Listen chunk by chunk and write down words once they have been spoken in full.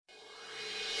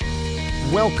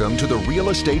Welcome to the Real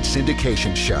Estate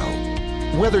Syndication Show.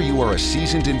 Whether you are a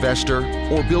seasoned investor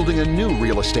or building a new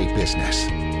real estate business,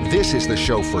 this is the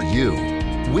show for you.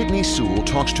 Whitney Sewell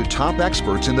talks to top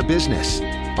experts in the business.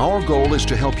 Our goal is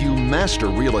to help you master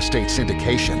real estate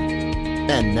syndication.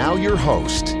 And now your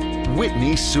host,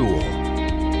 Whitney Sewell.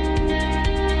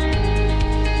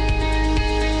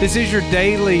 This is your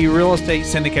daily real estate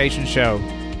syndication show.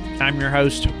 I'm your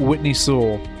host, Whitney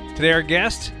Sewell. Today our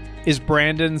guest is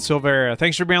Brandon Silveira.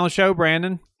 Thanks for being on the show,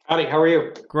 Brandon. Howdy, how are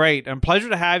you? Great. Pleasure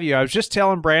to have you. I was just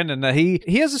telling Brandon that he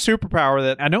has a superpower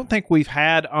that I don't think we've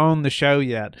had on the show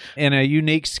yet, and a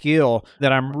unique skill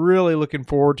that I'm really looking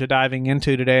forward to diving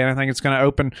into today. And I think it's going to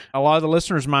open a lot of the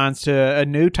listeners' minds to a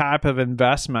new type of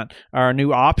investment or a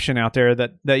new option out there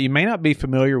that you may not be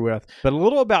familiar with. But a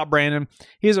little about Brandon.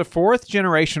 He is a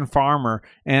fourth-generation farmer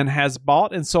and has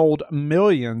bought and sold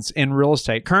millions in real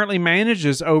estate, currently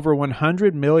manages over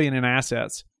 $100 million in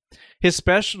assets. His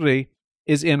specialty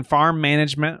is in farm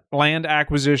management, land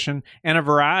acquisition, and a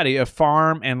variety of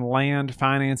farm and land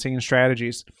financing and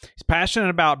strategies. He's passionate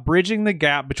about bridging the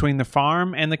gap between the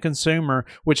farm and the consumer,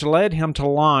 which led him to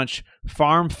launch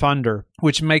Farm Funder,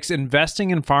 which makes investing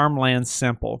in farmland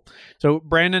simple. So,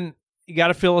 Brandon, you got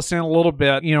to fill us in a little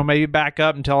bit, maybe back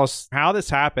up and tell us how this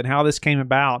happened, how this came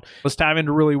about. Let's dive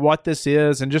into really what this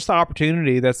is and just the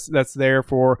opportunity that's there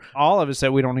for all of us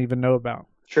that we don't even know about.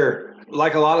 Sure.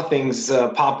 Like a lot of things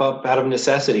pop up out of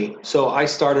necessity. So I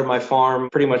started my farm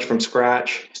pretty much from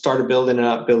scratch, started building it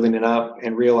up,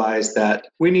 and realized that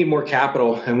we need more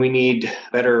capital and we need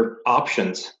better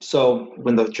options. So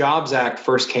when the Jobs Act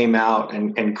first came out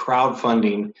and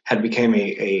crowdfunding had become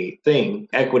a thing,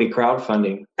 equity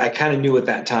crowdfunding, I kind of knew at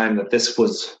that time that this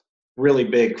was really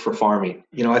big for farming.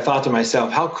 I thought to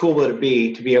myself, how cool would it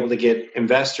be to be able to get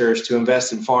investors to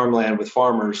invest in farmland with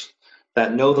farmers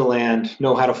that know the land,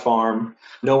 know how to farm,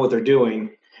 know what they're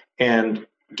doing, and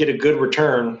get a good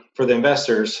return for the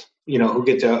investors, who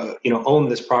get to, own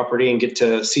this property and get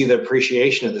to see the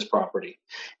appreciation of this property.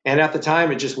 And at the time,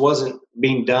 it just wasn't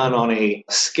being done on a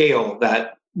scale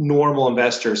that normal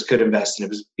investors could invest in. It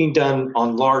was being done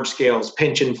on large scales,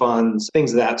 pension funds,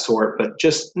 things of that sort, but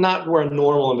just not where a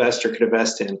normal investor could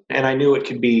invest in. And I knew it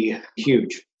could be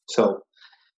huge. So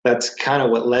that's kind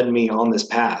of what led me on this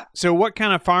path. So what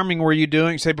kind of farming were you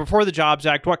doing? Say, before the Jobs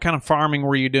Act, what kind of farming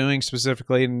were you doing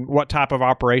specifically, and what type of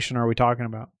operation are we talking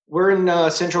about? We're in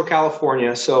Central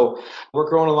California, so we're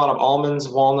growing a lot of almonds,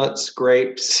 walnuts,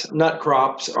 grapes. Nut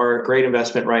crops are a great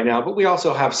investment right now, but we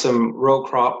also have some row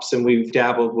crops, and we've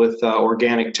dabbled with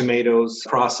organic tomatoes,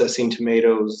 processing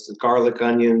tomatoes, garlic,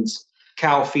 onions,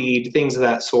 cow feed, things of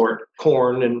that sort,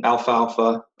 corn and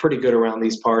alfalfa, pretty good around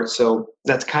these parts. So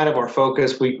that's kind of our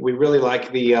focus. We really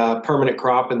like the permanent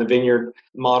crop and the vineyard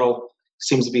model.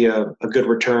 Seems to be a good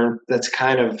return. That's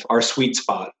kind of our sweet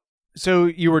spot. So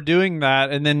you were doing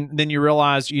that, and then you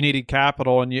realized you needed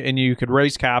capital, and you could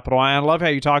raise capital. And I love how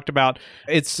you talked about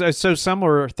it's a so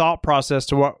similar thought process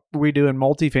to what we do in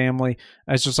multifamily.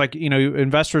 It's just like,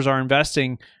 investors are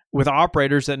investing with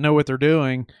operators that know what they're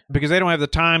doing because they don't have the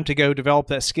time to go develop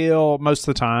that skill most of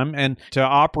the time and to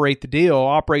operate the deal,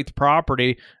 operate the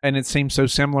property. And it seems so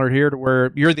similar here to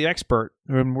where you're the expert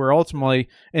and we're ultimately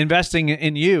investing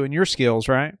in you and your skills,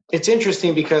 right? It's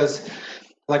interesting because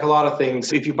like a lot of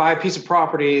things, if you buy a piece of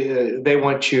property, they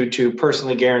want you to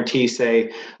personally guarantee,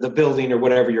 say, the building or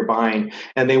whatever you're buying,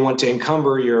 and they want to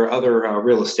encumber your other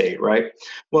real estate, right?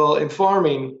 Well, in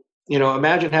farming,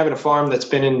 imagine having a farm that's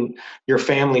been in your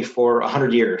family for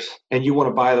 100 years and you want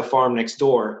to buy the farm next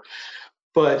door.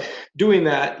 But doing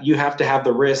that, you have to have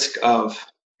the risk of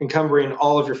encumbering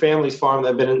all of your family's farm that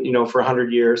have been, for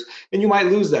 100 years, and you might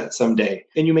lose that someday,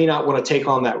 and you may not want to take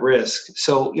on that risk.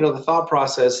 So, the thought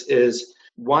process is,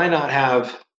 why not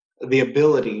have the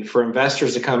ability for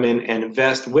investors to come in and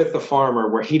invest with the farmer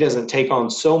where he doesn't take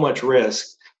on so much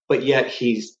risk, but yet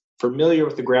he's familiar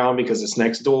with the ground because it's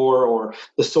next door, or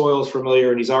the soil's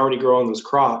familiar and he's already growing those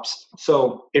crops.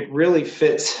 So it really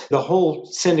fits. The whole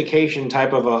syndication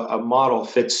type of a model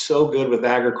fits so good with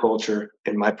agriculture.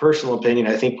 In my personal opinion,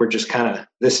 I think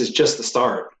this is just the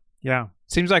start. Yeah.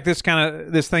 Seems like this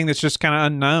thing that's just kind of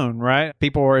unknown, right?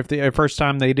 People are, if the first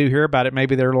time they do hear about it,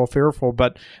 maybe they're a little fearful,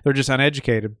 but they're just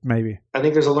uneducated, maybe. I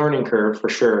think there's a learning curve for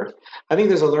sure. I think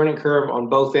there's a learning curve on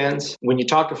both ends. When you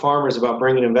talk to farmers about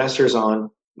bringing investors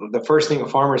on, the first thing a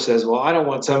farmer says, well, I don't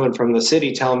want someone from the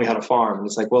city telling me how to farm. And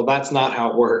it's like, well, that's not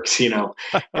how it works, And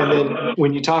then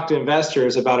when you talk to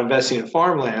investors about investing in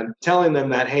farmland, telling them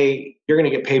that, hey, you're going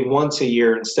to get paid once a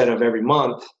year instead of every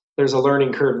month, there's a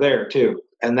learning curve there too.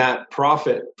 And that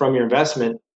profit from your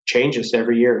investment changes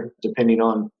every year, depending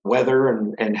on weather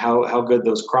and how good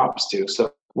those crops do.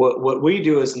 So What we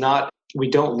do is we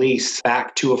don't lease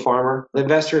back to a farmer. The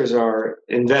investors are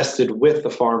invested with the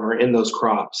farmer in those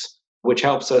crops, which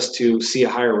helps us to see a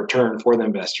higher return for the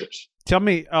investors.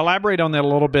 Elaborate on that a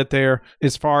little bit there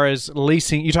as far as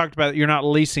leasing. You talked about you're not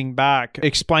leasing back.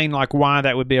 Explain why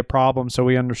that would be a problem so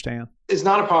we understand. It's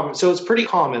not a problem. So it's pretty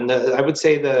common. I would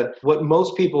say what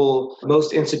most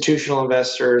institutional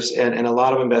investors and a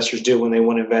lot of investors do when they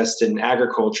want to invest in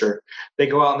agriculture, they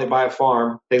go out and they buy a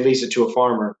farm, they lease it to a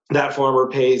farmer. That farmer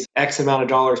pays X amount of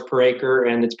dollars per acre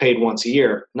and it's paid once a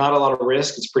year. Not a lot of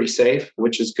risk. It's pretty safe,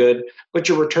 which is good. But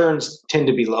your returns tend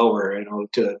to be lower,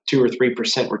 to 2 or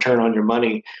 3% return on your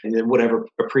money and then whatever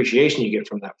appreciation you get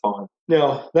from that farm.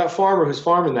 Now, that farmer who's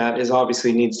farming that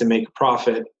obviously needs to make a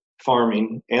profit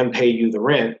farming and pay you the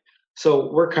rent.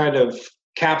 So we're kind of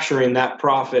capturing that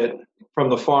profit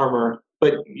from the farmer,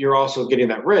 but you're also getting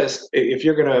that risk. If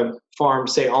you're going to farm,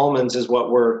 say almonds is what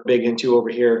we're big into over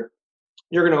here,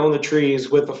 you're going to own the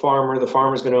trees with the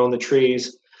farmer's going to own the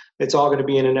trees. It's all going to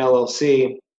be in an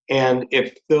LLC. And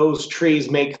if those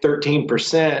trees make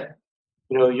 13%,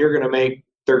 you're going to make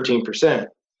 13%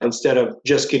 instead of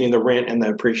just getting the rent and the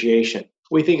appreciation.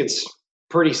 We think it's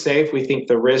pretty safe. We think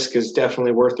the risk is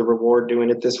definitely worth the reward doing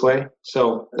it this way.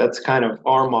 So that's kind of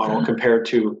our model compared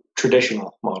to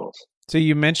traditional models. So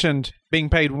you mentioned being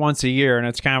paid once a year, and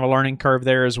it's kind of a learning curve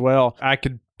there as well. I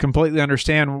could completely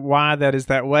understand why that is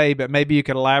that way, but maybe you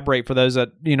could elaborate for those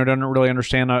that don't really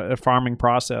understand a farming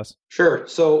process. Sure.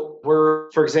 So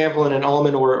we're, for example, in an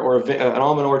almond an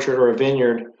almond orchard or a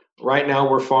vineyard. Right now,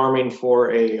 we're farming for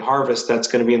a harvest that's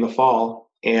going to be in the fall.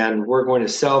 And we're going to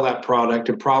sell that product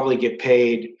and probably get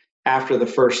paid after the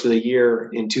first of the year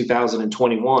in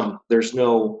 2021. There's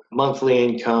no monthly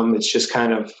income. It's just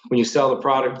kind of when you sell the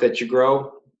product that you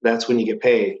grow, that's when you get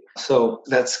paid. So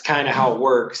that's kind of how it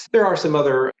works. There are some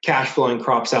other cash flowing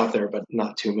crops out there, but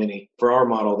not too many. For our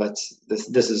model, this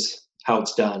is how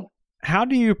it's done. How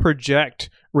do you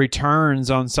project returns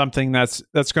on something that's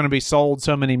going to be sold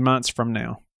so many months from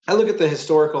now? I look at the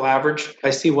historical average. I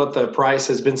see what the price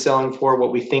has been selling for,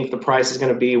 what we think the price is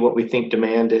going to be, what we think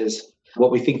demand is,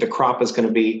 what we think the crop is going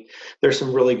to be. There's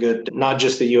some really good, not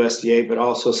just the USDA, but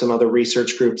also some other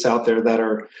research groups out there that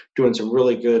are doing some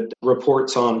really good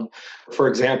reports on, for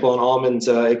example, on almonds,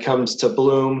 it comes to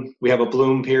bloom. We have a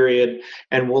bloom period,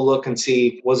 and we'll look and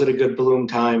see, was it a good bloom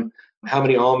time? How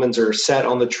many almonds are set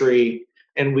on the tree?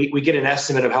 And we get an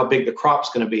estimate of how big the crop's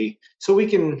going to be. So we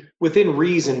can, within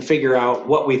reason, figure out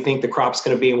what we think the crop's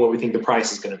going to be and what we think the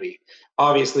price is going to be.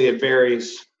 Obviously, it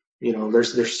varies.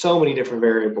 There's so many different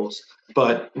variables,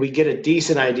 but we get a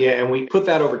decent idea and we put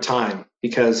that over time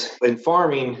because in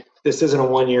farming, this isn't a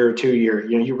 1 year or 2 year.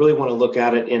 You really want to look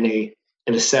at it in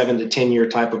a 7 to 10 year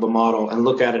type of a model and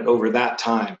look at it over that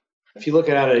time. If you look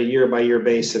at it a year by year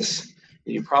basis,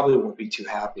 you probably won't be too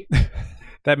happy.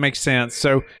 That makes sense.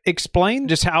 So explain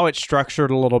just how it's structured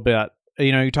a little bit.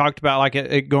 You talked about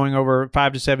it going over a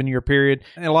 5 to 7 year period.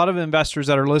 And a lot of investors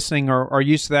that are listening are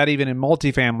used to that even in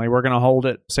multifamily. We're going to hold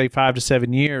it, say, 5 to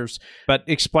 7 years. But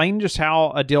explain just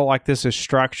how a deal like this is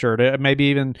structured, maybe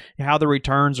even how the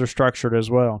returns are structured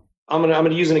as well. I'm going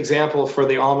to use an example for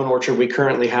the almond orchard we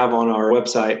currently have on our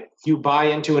website. You buy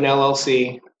into an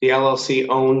LLC. The LLC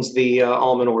owns the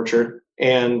almond orchard.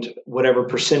 And whatever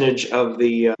percentage of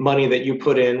the money that you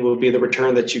put in will be the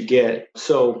return that you get.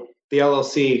 So the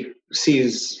LLC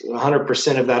sees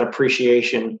 100% of that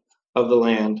appreciation of the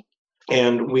land.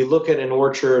 And we look at an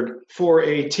orchard for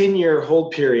a 10-year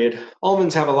hold period.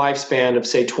 Almonds have a lifespan of,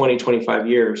 say, 20, 25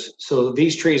 years. So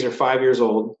these trees are 5 years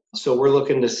old. So we're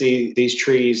looking to see these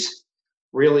trees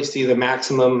really see the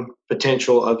maximum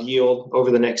potential of yield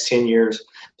over the next 10 years.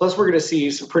 Plus, we're going to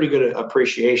see some pretty good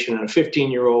appreciation in a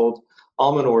 15-year-old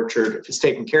almond orchard. If it's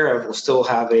taken care of, will still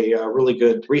have a really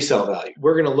good resale value.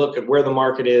 We're going to look at where the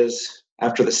market is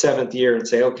after the 7th year and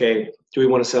say, okay, do we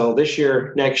want to sell this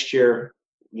year, next year?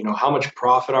 How much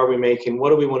profit are we making? What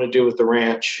do we want to do with the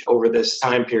ranch over this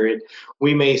time period?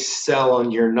 We may sell on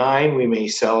year 9. We may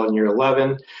sell on year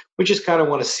 11. We just kind of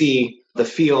want to see the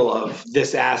feel of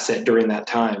this asset during that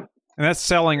time. And that's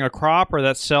selling a crop, or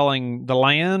that's selling the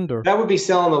land? Or that would be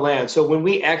selling the land. So when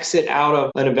we exit out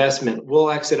of an investment,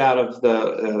 we'll exit out of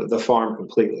the farm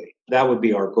completely. That would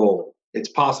be our goal. It's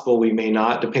possible we may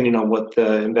not, depending on what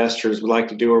the investors would like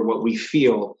to do or what we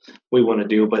feel we want to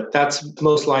do. But that's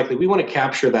most likely. We want to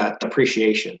capture that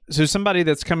appreciation. So somebody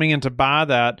that's coming in to buy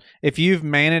that, if you've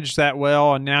managed that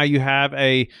well and now you have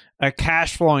a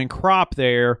cash flowing crop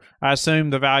there, I assume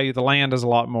the value of the land is a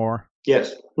lot more.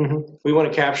 Yes. Mm-hmm. We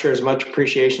want to capture as much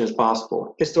appreciation as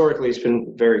possible. Historically, it's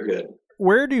been very good.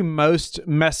 Where do most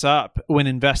mess up when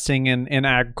investing in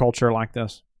agriculture like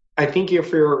this? I think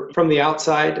if you're from the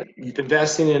outside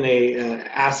investing in a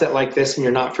asset like this and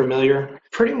you're not familiar,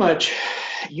 pretty much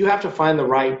you have to find the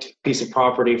right piece of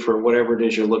property for whatever it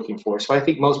is you're looking for. So I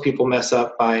think most people mess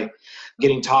up by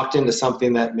getting talked into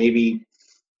something that maybe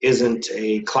isn't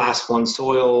a class 1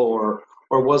 soil or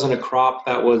wasn't a crop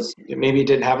that was, maybe it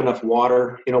didn't have enough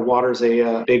water. Water's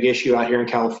a big issue out here in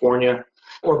California,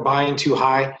 or buying too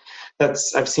high.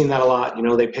 I've seen that a lot.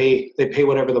 They pay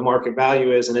whatever the market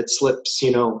value is, and it slips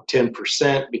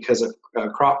 10% because of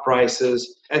crop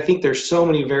prices. I think there's so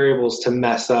many variables to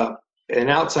mess up. An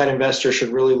outside investor should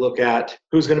really look at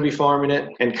who's going to be farming it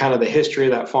and kind of the history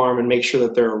of that farm, and make sure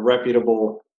that they're a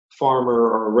reputable farmer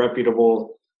or a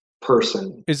reputable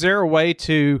person. Is there a way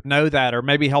to know that, or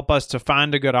maybe help us to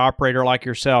find a good operator like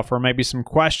yourself, or maybe some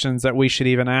questions that we should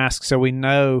even ask so we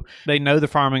know they know the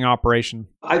farming operation?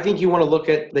 I think you want to look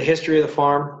at the history of the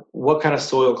farm, what kind of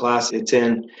soil class it's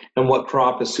in, and what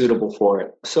crop is suitable for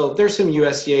it. So there's some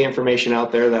USDA information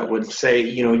out there that would say,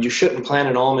 you shouldn't plant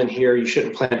an almond here, you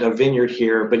shouldn't plant a vineyard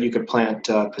here, but you could plant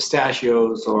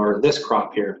pistachios or this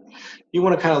crop here. You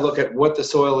want to kind of look at what the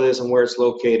soil is and where it's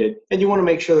located. And you want to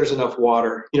make sure there's enough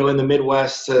water. In the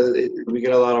Midwest, we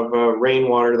get a lot of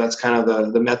rainwater. That's kind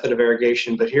of the method of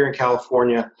irrigation. But here in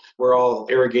California, we're all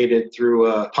irrigated through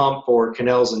a pump or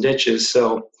canals and ditches.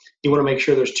 So you want to make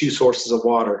sure there's 2 sources of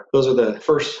water. Those are the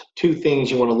first 2 things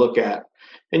you want to look at.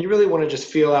 And you really want to just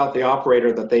feel out the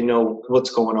operator, that they know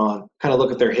what's going on, kind of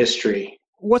look at their history.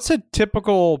 What's a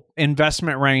typical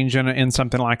investment range in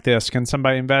something like this? Can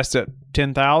somebody invest at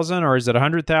 $10,000 or is it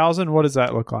 $100,000? What does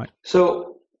that look like?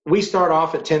 So we start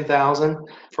off at $10,000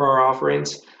 for our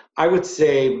offerings. I would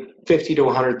say $50,000 to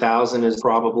 $100,000 is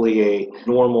probably a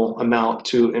normal amount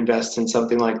to invest in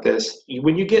something like this.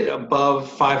 When you get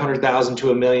above $500,000 to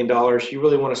 $1 million, you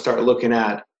really want to start looking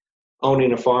at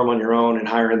owning a farm on your own and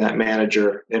hiring that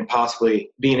manager, and possibly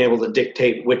being able to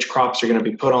dictate which crops are going to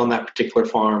be put on that particular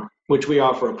farm, which we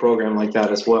offer a program like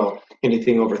that as well.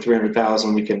 Anything over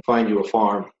 $300,000, we can find you a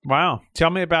farm. Wow.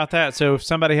 Tell me about that. So if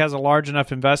somebody has a large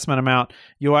enough investment amount,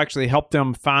 you'll actually help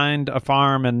them find a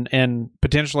farm and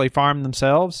potentially farm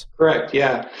themselves? Correct,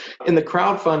 yeah. In the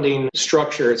crowdfunding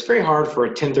structure, it's very hard for a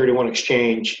 1031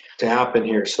 exchange to happen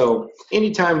here. So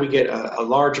anytime we get a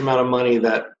large amount of money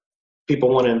that people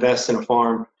want to invest in a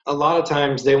farm, a lot of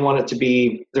times they want it to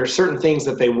be, there are certain things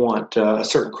that they want, a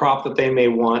certain crop that they may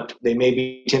want. They may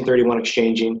be 1031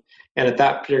 exchanging. And at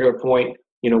that particular point,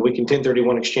 we can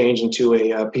 1031 exchange into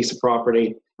a piece of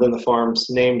property. Then the farm's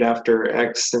named after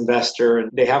X investor,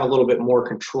 and they have a little bit more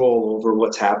control over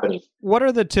what's happening. What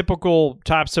are the typical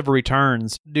types of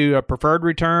returns? Do a preferred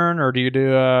return, or do you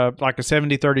do like a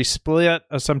 70-30 split,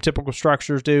 as some typical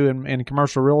structures do in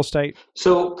commercial real estate?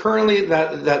 So currently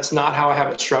that's not how I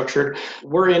have it structured.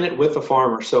 We're in it with the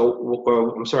farmer.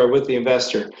 With the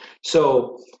investor.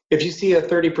 So if you see a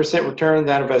 30% return,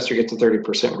 that investor gets a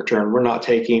 30% return. We're not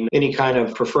taking any kind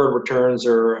of preferred returns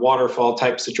or waterfall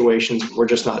type situations. We're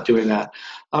just not doing that.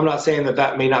 I'm not saying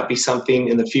that may not be something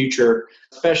in the future,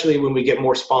 especially when we get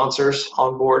more sponsors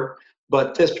on board.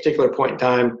 But at this particular point in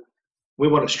time, we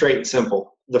want it straight and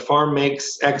simple. The farm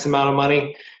makes X amount of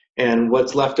money, and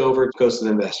what's left over goes to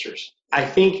the investors. I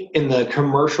think in the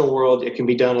commercial world, it can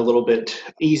be done a little bit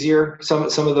easier, some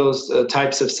of those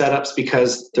types of setups,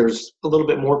 because there's a little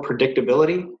bit more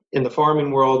predictability. In the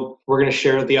farming world, we're going to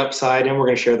share the upside and we're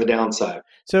going to share the downside.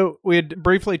 So we had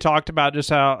briefly talked about just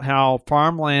how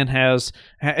farmland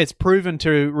it's proven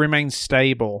to remain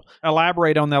stable.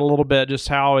 Elaborate on that a little bit, just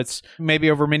how it's maybe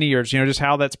over many years, just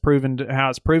how it's proven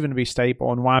to be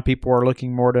stable and why people are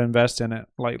looking more to invest in it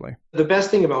lately. The best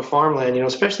thing about farmland,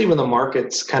 especially when the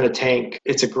markets kind of tank,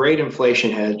 it's a great inflation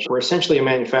hedge. We're essentially a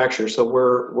manufacturer, so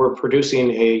we're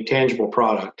producing a tangible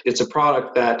product. It's a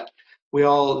product that we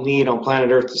all need on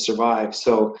planet Earth to survive.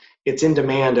 So it's in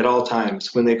demand at all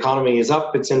times. When the economy is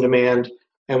up, it's in demand.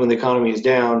 And when the economy is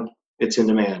down, it's in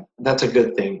demand. That's a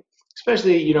good thing.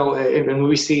 Especially, and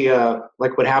we see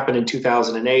like what happened in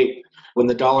 2008, when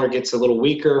the dollar gets a little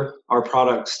weaker, our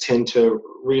products tend to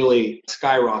really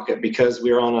skyrocket because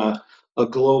we're on a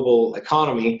global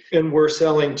economy and we're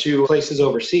selling to places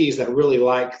overseas that really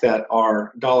like that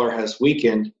our dollar has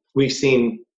weakened. We've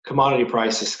seen commodity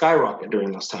prices skyrocket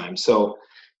during those times. So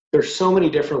there's so many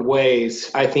different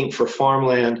ways, I think, for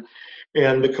farmland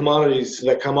and the commodities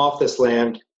that come off this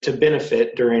land to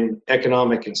benefit during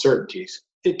economic uncertainties.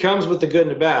 It comes with the good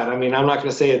and the bad. I mean, I'm not going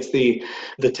to say it's the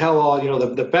tell-all,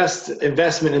 the best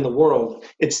investment in the world.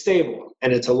 It's stable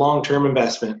and it's a long-term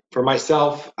investment. For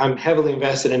myself, I'm heavily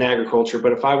invested in agriculture,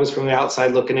 but if I was from the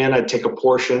outside looking in, I'd take a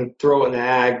portion, throw it in the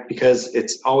ag, because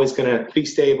it's always going to be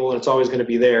stable and it's always going to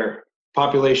be there.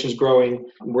 Population's growing.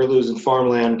 We're losing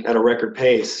farmland at a record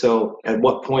pace. So at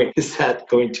what point is that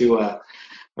going to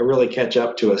really catch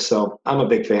up to us? So I'm a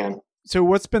big fan. So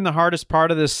what's been the hardest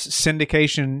part of this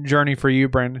syndication journey for you,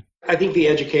 Brandon? I think the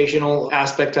educational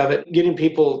aspect of it, getting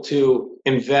people to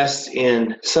invest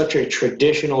in such a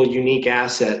traditional, unique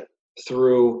asset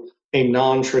through a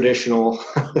non-traditional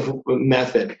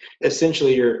method.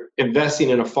 Essentially, you're investing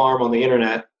in a farm on the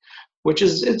internet, which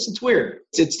is, it's weird.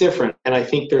 It's different. And I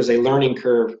think there's a learning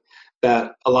curve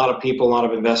that a lot of people, a lot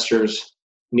of investors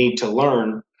need to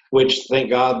learn, which thank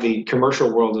God the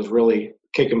commercial world is really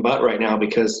kicking butt right now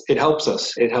because it helps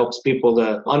us. It helps people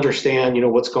to understand,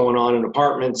 what's going on in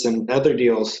apartments and other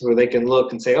deals where they can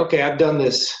look and say, okay, I've done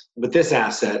this with this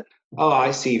asset. Oh,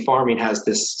 I see farming has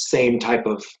this same type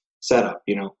of setup,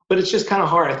 but it's just kind of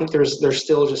hard. I think there's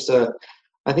still just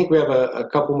I think we have a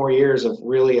couple more years of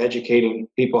really educating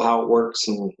people how it works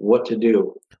and what to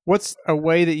do. What's a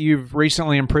way that you've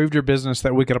recently improved your business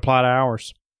that we could apply to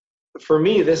ours? For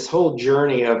me, this whole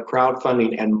journey of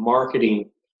crowdfunding and marketing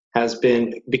has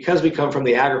been, because we come from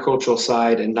the agricultural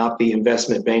side and not the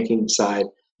investment banking side,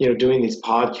 doing these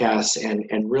podcasts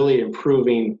and really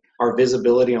improving our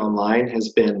visibility online has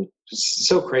been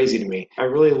so crazy to me. I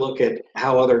really look at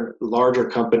how other larger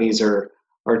companies are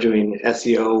doing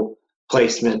SEO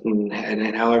placement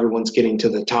and how everyone's getting to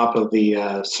the top of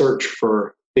the search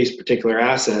for these particular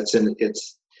assets. And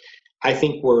I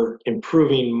think we're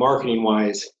improving marketing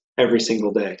wise every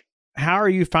single day. How are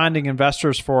you finding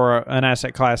investors for an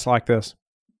asset class like this?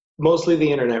 Mostly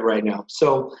the internet right now.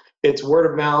 So it's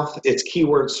word of mouth, it's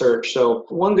keyword search. So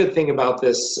one good thing about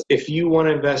this, if you want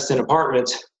to invest in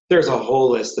apartments, there's a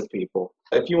whole list of people.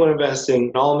 If you want to invest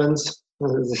in almonds,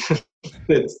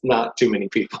 it's not too many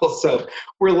people. So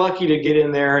we're lucky to get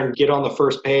in there and get on the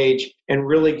first page and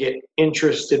really get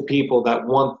interested people that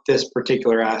want this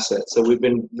particular asset. So we've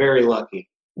been very lucky.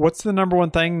 What's the number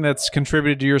one thing that's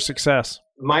contributed to your success?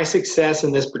 My success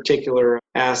in this particular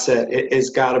asset has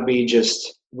got to be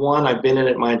just, one, I've been in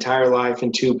it my entire life,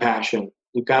 and two, passion.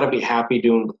 You've got to be happy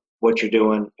doing what you're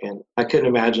doing, and I couldn't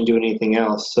imagine doing anything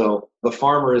else. So the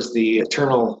farmer is the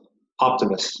eternal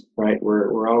optimist, right?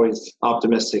 We're always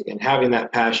optimistic, and having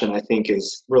that passion, I think,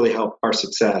 has really helped our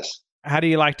success. How do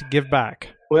you like to give back?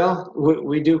 Well,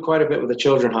 we do quite a bit with the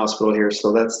Children's Hospital here,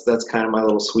 so that's kind of my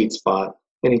little sweet spot.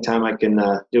 Anytime I can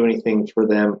do anything for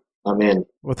them, I'm in.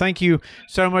 Well, thank you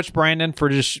so much, Brandon, for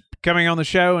just coming on the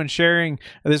show and sharing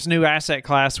this new asset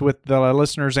class with the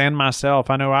listeners and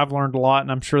myself. I know I've learned a lot,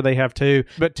 and I'm sure they have too.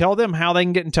 But tell them how they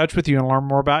can get in touch with you and learn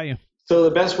more about you. So the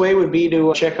best way would be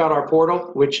to check out our portal,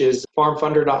 which is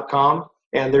farmfunder.com.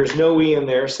 And there's no E in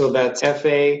there, so that's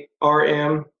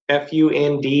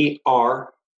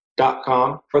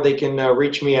farmfundr.com. Or they can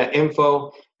reach me at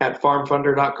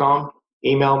info@farmfunder.com.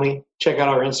 Email me. Check out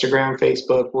our Instagram,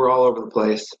 Facebook. We're all over the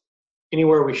place.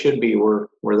 Anywhere we should be, we're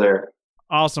there.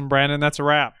 Awesome, Brandon. That's a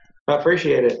wrap. I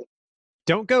appreciate it.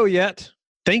 Don't go yet.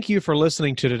 Thank you for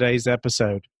listening to today's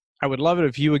episode. I would love it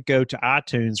if you would go to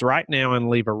iTunes right now and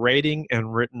leave a rating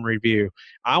and written review.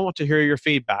 I want to hear your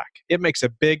feedback. It makes a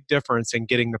big difference in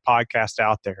getting the podcast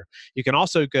out there. You can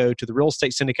also go to the Real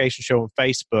Estate Syndication Show on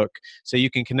Facebook so you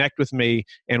can connect with me,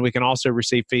 and we can also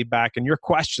receive feedback and your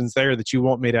questions there that you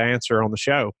want me to answer on the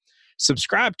show.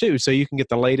 Subscribe too so you can get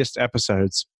the latest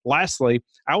episodes. Lastly,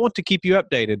 I want to keep you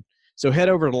updated. So head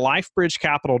over to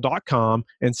lifebridgecapital.com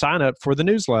and sign up for the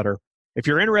newsletter. If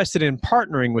you're interested in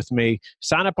partnering with me,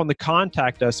 sign up on the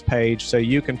Contact Us page so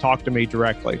you can talk to me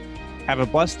directly. Have a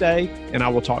blessed day, and I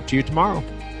will talk to you tomorrow.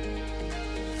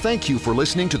 Thank you for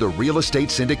listening to the Real Estate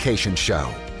Syndication Show,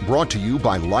 brought to you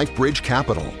by LifeBridge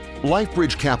Capital.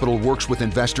 LifeBridge Capital works with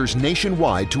investors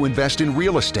nationwide to invest in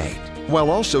real estate, while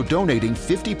also donating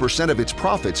 50% of its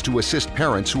profits to assist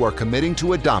parents who are committing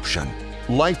to adoption.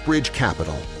 LifeBridge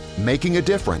Capital, making a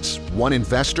difference, one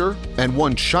investor and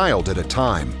one child at a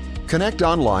time. Connect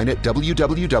online at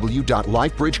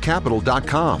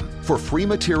www.lifebridgecapital.com for free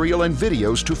material and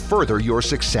videos to further your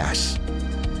success.